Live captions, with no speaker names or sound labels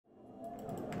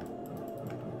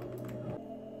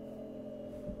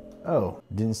Oh,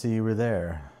 didn't see you were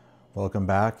there. Welcome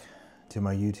back to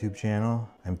my YouTube channel.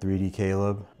 I'm 3D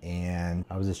Caleb, and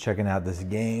I was just checking out this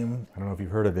game. I don't know if you've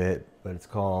heard of it, but it's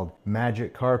called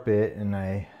Magic Carpet, and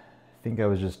I think I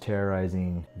was just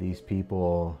terrorizing these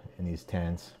people in these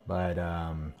tents, but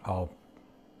I'll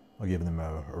give them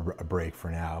a break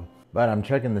for now. But I'm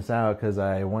checking this out because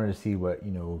I wanted to see what,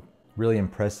 really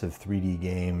impressive 3D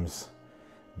games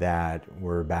that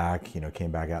were back, came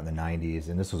back out in the 90s.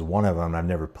 And this was one of them. I've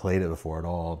never played it before at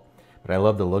all, but I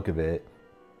love the look of it.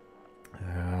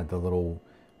 The little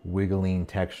wiggling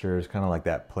textures, kind of like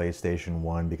that PlayStation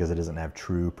 1, because it doesn't have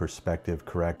true perspective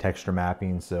correct texture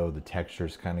mapping. So the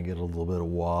textures kind of get a little bit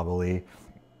wobbly,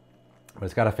 but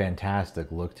it's got a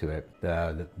fantastic look to it.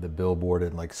 The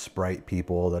billboarded like sprite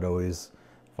people that always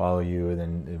follow you, and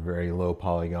then very low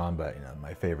polygon, but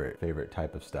my favorite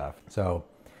type of stuff. So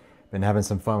been having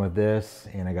some fun with this,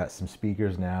 and I got some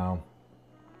speakers now,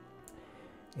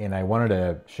 and I wanted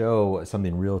to show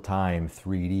something real-time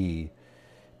 3D,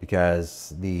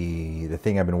 because the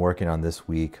thing I've been working on this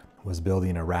week was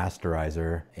building a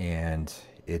rasterizer, and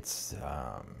it's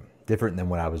different than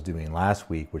what I was doing last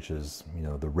week, which is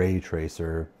the ray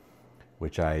tracer,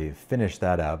 which I finished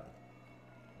that up.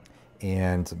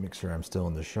 And to make sure I'm still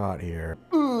in the shot here.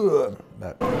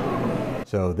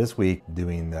 So this week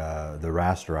doing the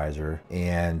rasterizer,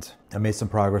 and I made some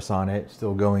progress on it.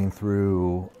 Still going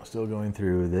through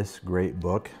this great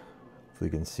book. Hopefully you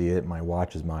can see it. My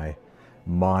watch is my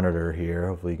monitor here.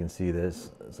 Hopefully you can see this.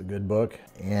 It's a good book.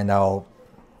 And I'll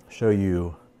show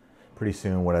you pretty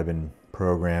soon what I've been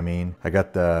programming. I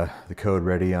got the code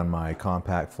ready on my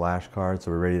compact flash card, so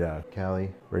we're ready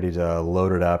to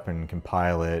load it up and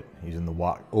compile it using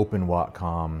the open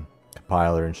Wacom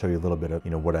compiler, and show you a little bit of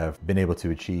what I've been able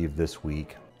to achieve this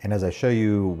week. And as I show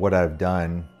you what I've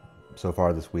done so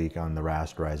far this week on the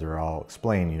rasterizer, I'll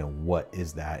explain what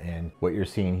is that. And what you're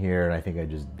seeing here, and I think I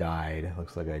just died, it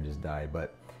looks like I just died,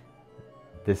 but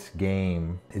this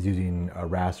game is using a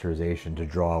rasterization to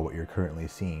draw what you're currently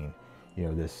seeing.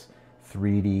 This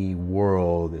 3D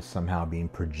world is somehow being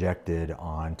projected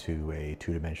onto a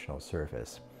two-dimensional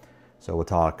surface. So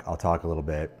I'll talk a little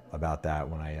bit about that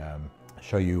when I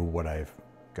show you what I've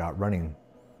got running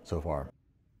so far.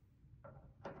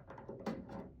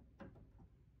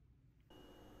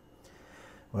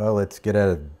 Well, let's get out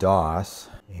of DOS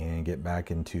and get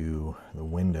back into the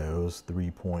Windows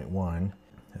 3.1.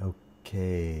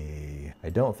 Okay, I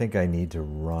don't think I need to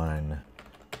run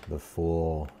the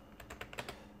full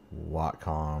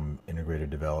Wacom integrated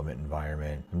development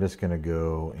environment. I'm just going to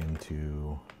go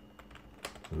into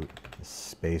the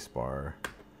space bar.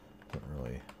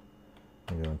 I'm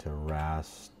going to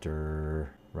raster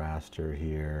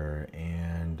here,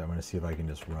 and I'm going to see if I can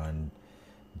just run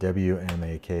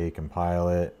WMAK, compile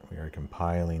it. We are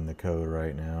compiling the code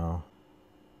right now.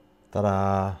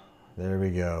 Ta-da! There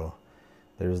we go.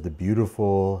 There's the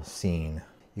beautiful scene.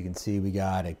 You can see we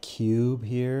got a cube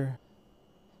here.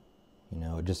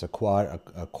 Just a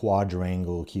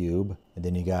quadrangle cube. And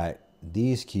then you got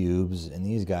these cubes, and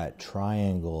these got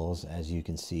triangles, as you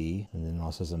can see. And then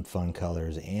also some fun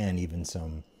colors, and even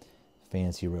some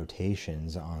fancy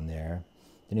rotations on there.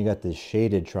 Then you got this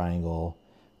shaded triangle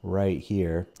right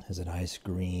here. Has a nice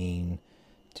green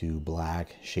to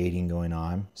black shading going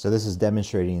on. So this is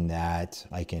demonstrating that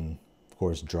I can, of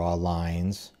course, draw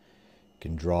lines,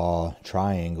 can draw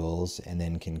triangles, and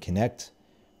then can connect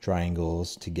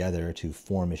triangles together to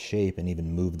form a shape and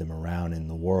even move them around in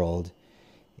the world.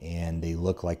 And they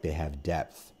look like they have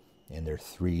depth, and they're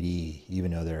 3D,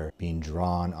 even though they're being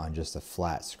drawn on just a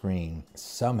flat screen.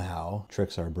 Somehow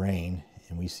tricks our brain,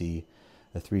 and we see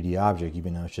a 3D object,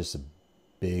 even though it's just a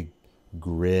big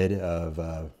grid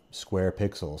of square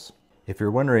pixels. If you're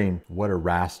wondering what a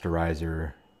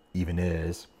rasterizer even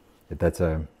is, if that's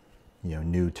a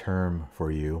new term for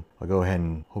you, I'll go ahead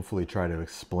and hopefully try to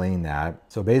explain that.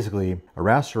 So basically, a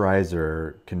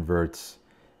rasterizer converts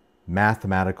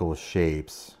mathematical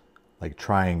shapes, like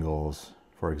triangles,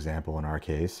 for example, in our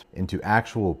case, into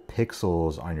actual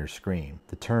pixels on your screen.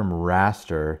 The term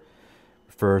raster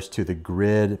refers to the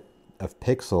grid of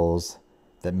pixels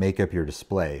that make up your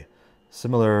display,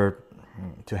 similar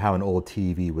to how an old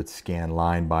TV would scan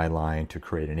line by line to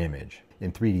create an image.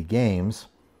 In 3D games,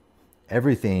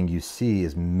 everything you see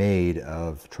is made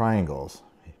of triangles.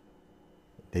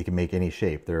 They can make any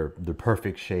shape. They're the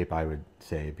perfect shape, I would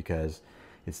say, because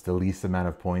it's the least amount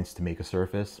of points to make a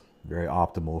surface. Very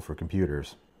optimal for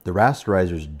computers. The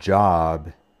rasterizer's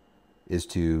job is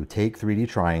to take 3D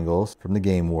triangles from the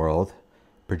game world,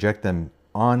 project them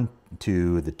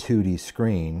onto the 2D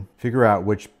screen, figure out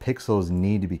which pixels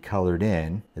need to be colored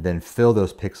in, and then fill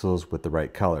those pixels with the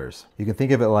right colors. You can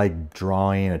think of it like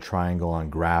drawing a triangle on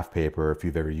graph paper if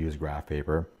you've ever used graph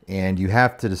paper. And you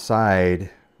have to decide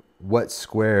what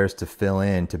squares to fill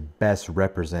in to best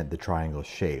represent the triangle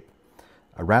shape.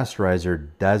 A rasterizer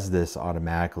does this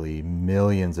automatically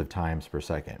millions of times per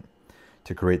second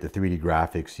to create the 3D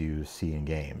graphics you see in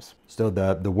games. So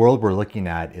the world we're looking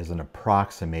at is an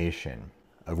approximation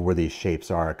of where these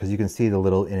shapes are, because you can see the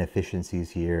little inefficiencies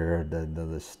here,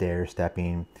 the stair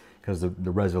stepping, because the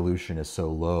resolution is so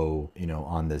low, you know,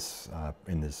 on this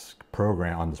in this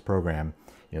program,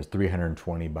 you know, it's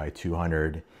 320 by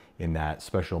 200 in that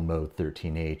special mode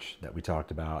 13H that we talked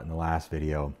about in the last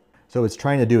video. So it's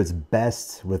trying to do its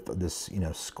best with this, you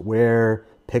know, square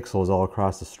pixels all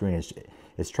across the screen.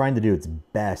 It's trying to do its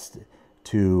best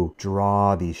to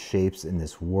draw these shapes in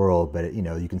this world, but you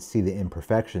know, you can see the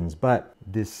imperfections, but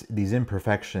these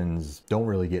imperfections don't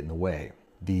really get in the way.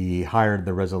 The higher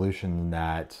the resolution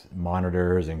that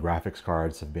monitors and graphics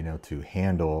cards have been able to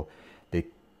handle, they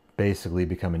basically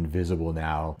become invisible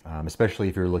now, especially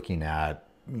if you're looking at,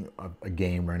 you know, a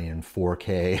game running in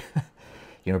 4K.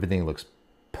 You know, everything looks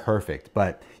perfect,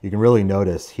 but you can really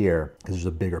notice here, because there's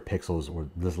a bigger pixels, or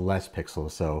there's less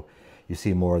pixels, so you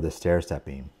see more of the stair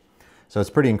stepping. So it's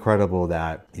pretty incredible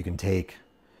that you can take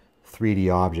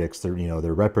 3D objects, you know,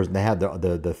 they have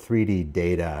the 3D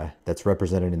data that's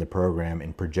represented in the program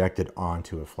and projected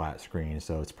onto a flat screen.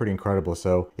 So it's pretty incredible.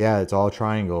 So yeah, it's all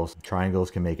triangles.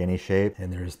 Triangles can make any shape,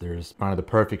 and there's kind of the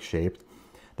perfect shape.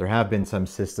 There have been some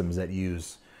systems that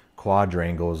use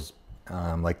quadrangles,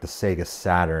 like the Sega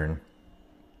Saturn,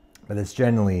 but it's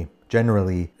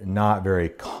generally not very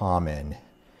common.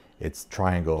 It's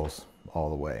triangles all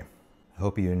the way. I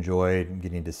hope you enjoyed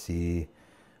getting to see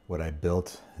what I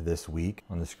built this week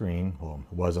on the screen. Well,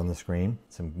 it was on the screen.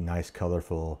 Some nice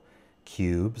colorful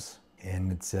cubes.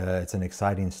 And it's an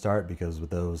exciting start, because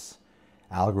with those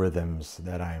algorithms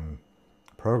that I'm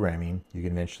programming, you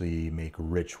can eventually make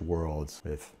rich worlds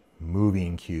with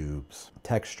moving cubes,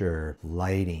 texture,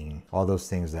 lighting, all those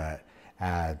things that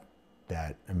add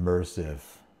that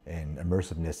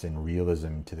immersiveness and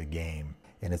realism to the game.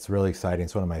 And it's really exciting.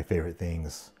 It's one of my favorite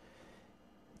things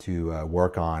to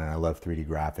work on, and I love 3D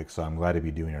graphics, so I'm glad to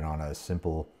be doing it on a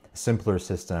simpler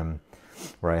system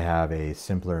where I have a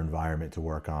simpler environment to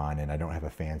work on, and I don't have a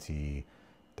fancy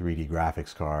 3D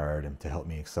graphics card to help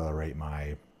me accelerate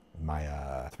my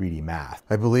 3D math.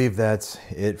 I believe that's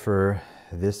it for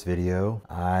this video.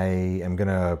 I am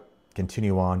gonna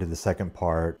continue on to the second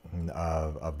part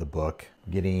of the book,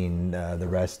 getting the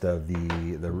rest of the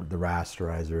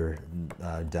rasterizer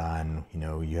done. You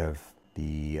know, you have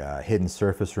the hidden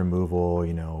surface removal,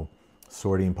 you know,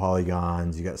 sorting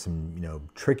polygons. You got some, you know,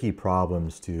 tricky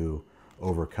problems to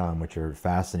overcome, which are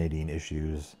fascinating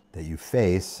issues that you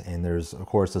face. And there's of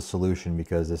course a solution,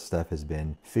 because this stuff has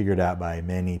been figured out by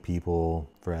many people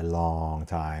for a long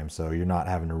time. So you're not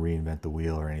having to reinvent the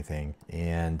wheel or anything.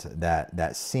 And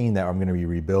that scene that I'm going to be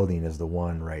rebuilding is the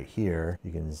one right here.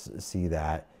 You can see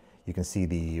that. You can see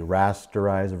the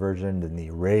rasterizer version and the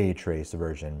ray trace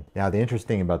version. Now, the interesting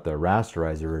thing about the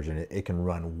rasterizer version, it can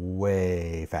run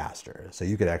way faster. So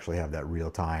you could actually have that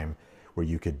real time where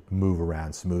you could move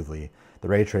around smoothly. The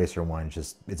ray tracer one,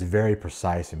 it's very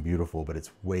precise and beautiful, but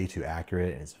it's way too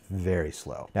accurate and it's very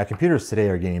slow. Now, computers today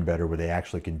are getting better where they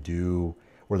actually can do,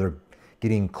 where they're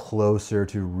getting closer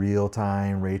to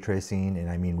real-time ray tracing. And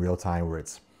I mean real-time where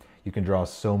you can draw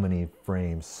so many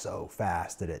frames so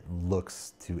fast that it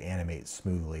looks to animate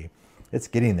smoothly. It's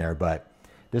getting there, but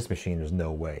this machine, there's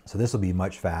no way. So this will be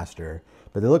much faster,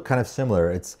 but they look kind of similar.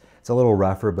 It's a little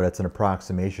rougher, but it's an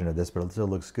approximation of this, but it still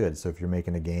looks good. So if you're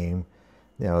making a game,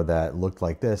 you know, that looked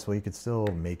like this, well, you could still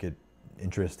make it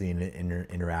interesting and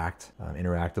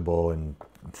interactable and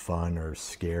fun or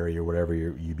scary or whatever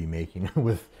you'd be making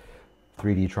with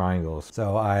 3D triangles.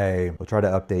 So I will try to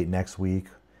update next week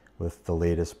with the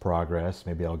latest progress.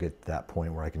 Maybe I'll get to that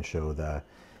point where I can show the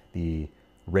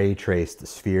ray traced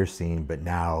sphere scene, but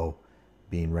now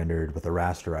being rendered with a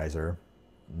rasterizer,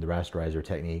 the rasterizer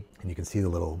technique, and you can see the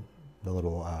little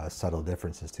subtle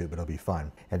differences too, but it'll be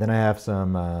fun. And then I have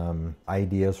some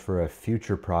ideas for a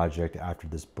future project after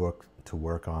this book to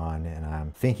work on, and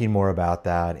I'm thinking more about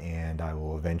that, and I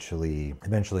will eventually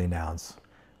announce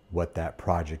what that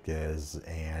project is,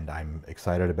 and I'm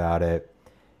excited about it.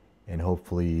 And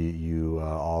hopefully you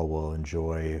all will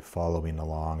enjoy following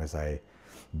along as I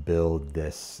build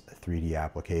this 3D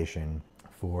application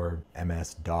for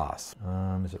MS-DOS.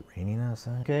 Is it raining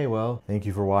outside? Okay, well, thank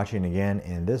you for watching again.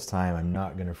 And this time I'm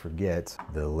not gonna forget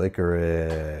the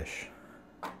licorice.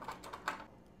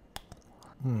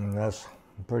 That's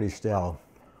pretty stale.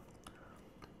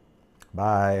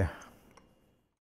 Bye.